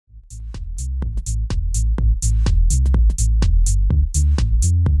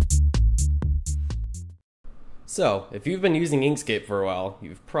So, if you've been using Inkscape for a while,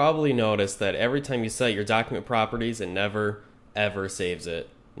 you've probably noticed that every time you set your document properties, it never, ever saves it,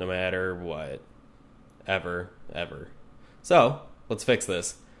 no matter what. Ever. So, let's fix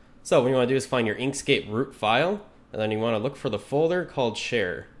this. So, what you want to do is find your Inkscape root file, and then you want to look for the folder called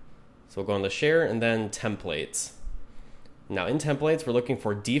Share. So we'll go into Share and then Templates. Now in Templates, we're looking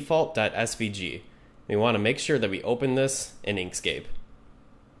for default.svg. We want to make sure that we open this in Inkscape.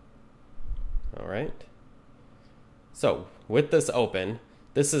 All right. So with this open,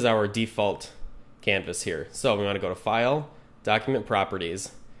 this is our default canvas here. So we want to go to File, Document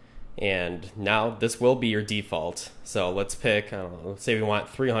Properties, and now this will be your default. So let's pick, I don't know, let's say we want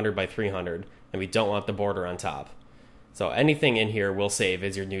 300 by 300, and we don't want the border on top. So anything in here will save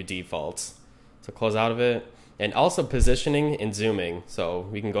as your new defaults. So close out of it. And also positioning and zooming. So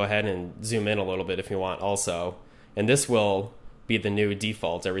we can go ahead and zoom in a little bit if you want also. And this will be the new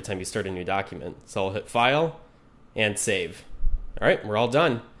default every time you start a new document. So I'll hit File and Save. All right, we're all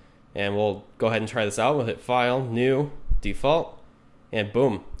done. And we'll go ahead and try this out. We'll hit File, New, Default, and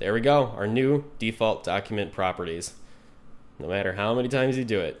boom, there we go. Our new default document properties. No matter how many times you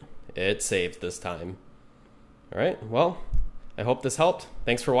do it, it saved this time. All right, well, I hope this helped.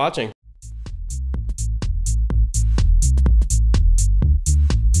 Thanks for watching.